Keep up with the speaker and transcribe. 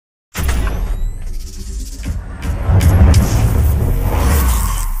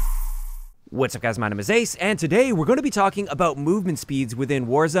What's up guys, my name is Ace, and today we're going to be talking about movement speeds within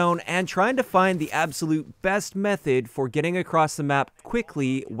Warzone and trying to find the absolute best method for getting across the map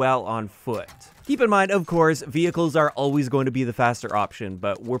quickly while on foot. Keep in mind, of course, vehicles are always going to be the faster option,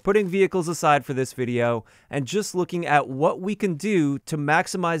 but we're putting vehicles aside for this video and just looking at what we can do to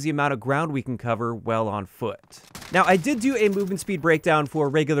maximize the amount of ground we can cover while on foot. Now, I did do a movement speed breakdown for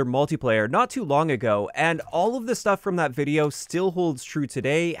regular multiplayer not too long ago, and all of the stuff from that video still holds true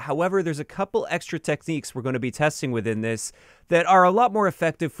today. However, there's a couple extra techniques we're going to be testing within this that are a lot more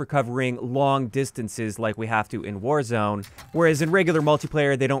effective for covering long distances like we have to in Warzone, whereas in regular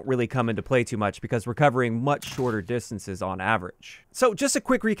multiplayer, they don't really come into play too much because we're covering much shorter distances on average. So just a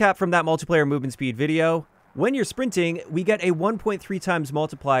quick recap from that multiplayer movement speed video. When you're sprinting, we get a 1.3 times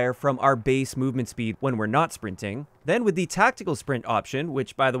multiplier from our base movement speed when we're not sprinting. Then with the tactical sprint option,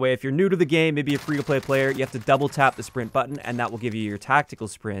 which by the way, if you're new to the game, maybe a free-to-play player, you have to double tap the sprint button and that will give you your tactical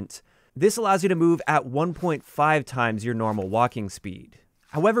sprint. This allows you to move at 1.5 times your normal walking speed.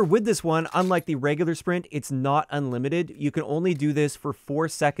 However, with this one, unlike the regular sprint, it's not unlimited. You can only do this for 4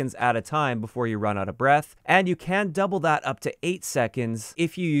 seconds at a time before you run out of breath, and you can double that up to 8 seconds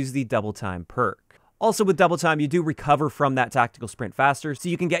if you use the double time perk. Also with double time, you do recover from that tactical sprint faster, so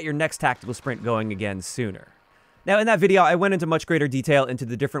you can get your next tactical sprint going again sooner. Now in that video, I went into much greater detail into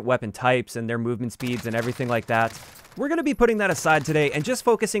the different weapon types and their movement speeds and everything like that. We're going to be putting that aside today and just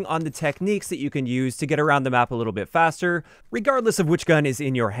focusing on the techniques that you can use to get around the map a little bit faster, regardless of which gun is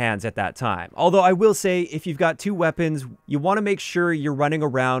in your hands at that time. Although I will say, if you've got two weapons, you want to make sure you're running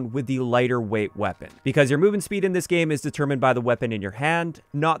around with the lighter weight weapon, because your movement speed in this game is determined by the weapon in your hand,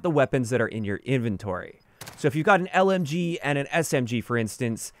 not the weapons that are in your inventory. So if you've got an LMG and an SMG, for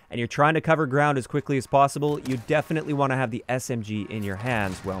instance, and you're trying to cover ground as quickly as possible, you definitely want to have the SMG in your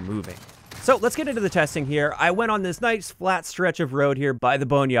hands while moving. So let's get into the testing here. I went on this nice flat stretch of road here by the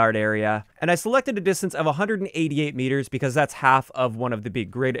Boneyard area, and I selected a distance of 188 meters because that's half of one of the big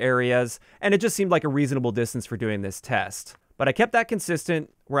grid areas, and it just seemed like a reasonable distance for doing this test. But I kept that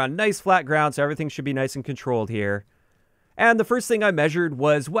consistent. We're on nice flat ground, so everything should be nice and controlled here. And the first thing I measured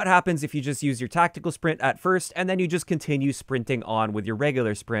was what happens if you just use your tactical sprint at first and then you just continue sprinting on with your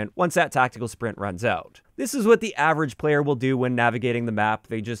regular sprint once that tactical sprint runs out. This is what the average player will do when navigating the map.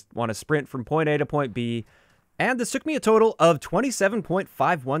 They just want to sprint from point A to point B. And this took me a total of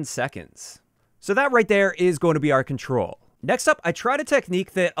 27.51 seconds. So that right there is going to be our control. Next up, I tried a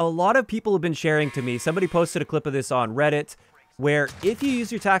technique that a lot of people have been sharing to me. Somebody posted a clip of this on Reddit, where if you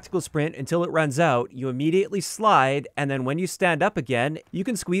use your tactical sprint until it runs out, you immediately slide, and then when you stand up again, you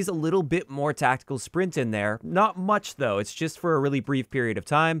can squeeze a little bit more tactical sprint in there. Not much though, it's just for a really brief period of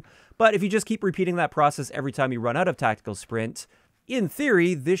time, but if you just keep repeating that process every time you run out of tactical sprint, in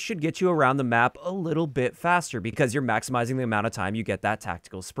theory, this should get you around the map a little bit faster because you're maximizing the amount of time you get that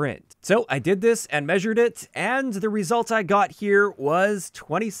tactical sprint. So I did this and measured it, and the result I got here was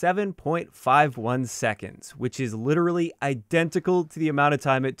 27.51 seconds, which is literally identical to the amount of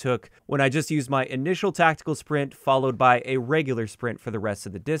time it took when I just used my initial tactical sprint followed by a regular sprint for the rest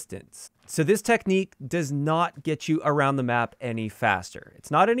of the distance. So this technique does not get you around the map any faster.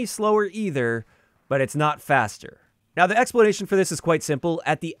 It's not any slower either, but it's not faster. Now, the explanation for this is quite simple.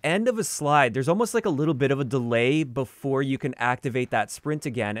 At the end of a slide, there's almost like a little bit of a delay before you can activate that sprint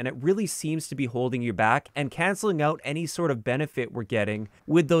again, and it really seems to be holding you back and canceling out any sort of benefit we're getting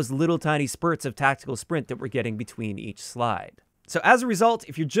with those little tiny spurts of tactical sprint that we're getting between each slide. So as a result,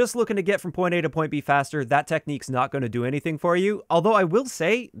 if you're just looking to get from point A to point B faster, that technique's not going to do anything for you. Although I will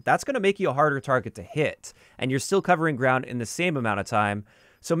say that's going to make you a harder target to hit, and you're still covering ground in the same amount of time.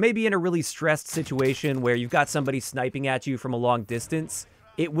 So maybe in a really stressed situation where you've got somebody sniping at you from a long distance,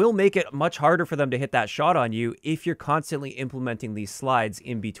 it will make it much harder for them to hit that shot on you if you're constantly implementing these slides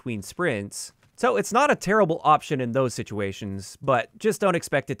in between sprints. So it's not a terrible option in those situations, but just don't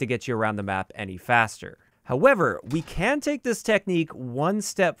expect it to get you around the map any faster. However, we can take this technique one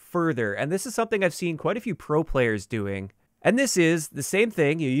step further, and this is something I've seen quite a few pro players doing. And this is the same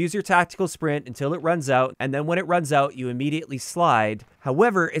thing. You use your tactical sprint until it runs out, and then when it runs out, you immediately slide.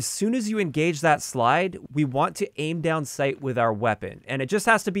 However, as soon as you engage that slide, we want to aim down sight with our weapon. And it just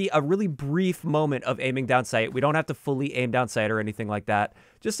has to be a really brief moment of aiming down sight. We don't have to fully aim down sight or anything like that.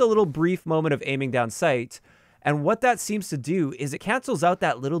 Just a little brief moment of aiming down sight. And what that seems to do is it cancels out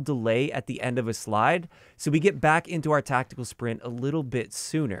that little delay at the end of a slide, so we get back into our tactical sprint a little bit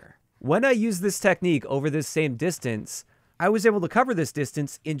sooner. When I use this technique over this same distance, I was able to cover this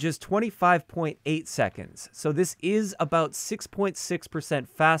distance in just 25.8 seconds. So this is about 6.6%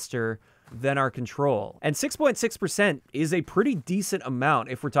 faster than our control. And 6.6% is a pretty decent amount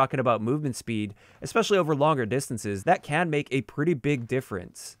if we're talking about movement speed, especially over longer distances. That can make a pretty big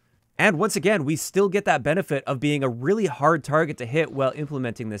difference. And once again, we still get that benefit of being a really hard target to hit while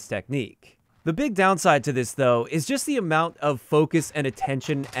implementing this technique. The big downside to this, though, is just the amount of focus and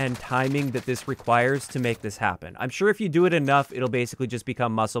attention and timing that this requires to make this happen. I'm sure if you do it enough, it'll basically just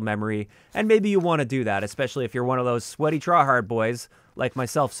become muscle memory, and maybe you want to do that, especially if you're one of those sweaty tryhard boys like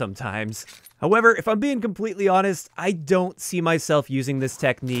myself sometimes. However, if I'm being completely honest, I don't see myself using this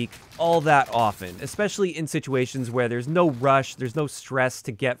technique all that often, especially in situations where there's no rush, there's no stress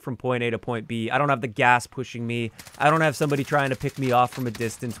to get from point A to point B. I don't have the gas pushing me. I don't have somebody trying to pick me off from a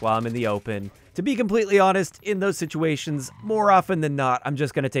distance while I'm in the open. To be completely honest, in those situations, more often than not, I'm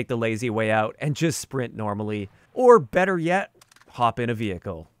just going to take the lazy way out and just sprint normally. Or better yet, hop in a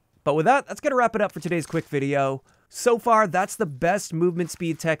vehicle. But with that, that's going to wrap it up for today's quick video. So far, that's the best movement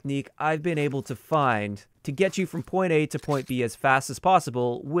speed technique I've been able to find to get you from point A to point B as fast as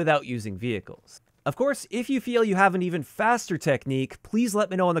possible without using vehicles. Of course, if you feel you have an even faster technique, please let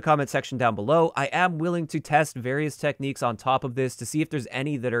me know in the comment section down below. I am willing to test various techniques on top of this to see if there's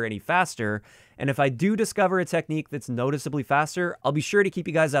any that are any faster. And if I do discover a technique that's noticeably faster, I'll be sure to keep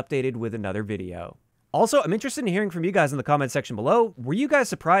you guys updated with another video. Also, I'm interested in hearing from you guys in the comment section below. Were you guys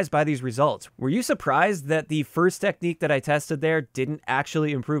surprised by these results? Were you surprised that the first technique that I tested there didn't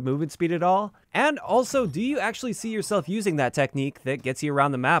actually improve movement speed at all? And also, do you actually see yourself using that technique that gets you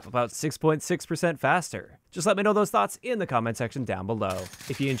around the map about 6.6% faster? Just let me know those thoughts in the comment section down below.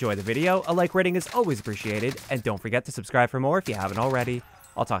 If you enjoyed the video, a like rating is always appreciated, and don't forget to subscribe for more if you haven't already.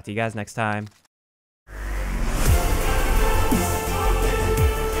 I'll talk to you guys next time.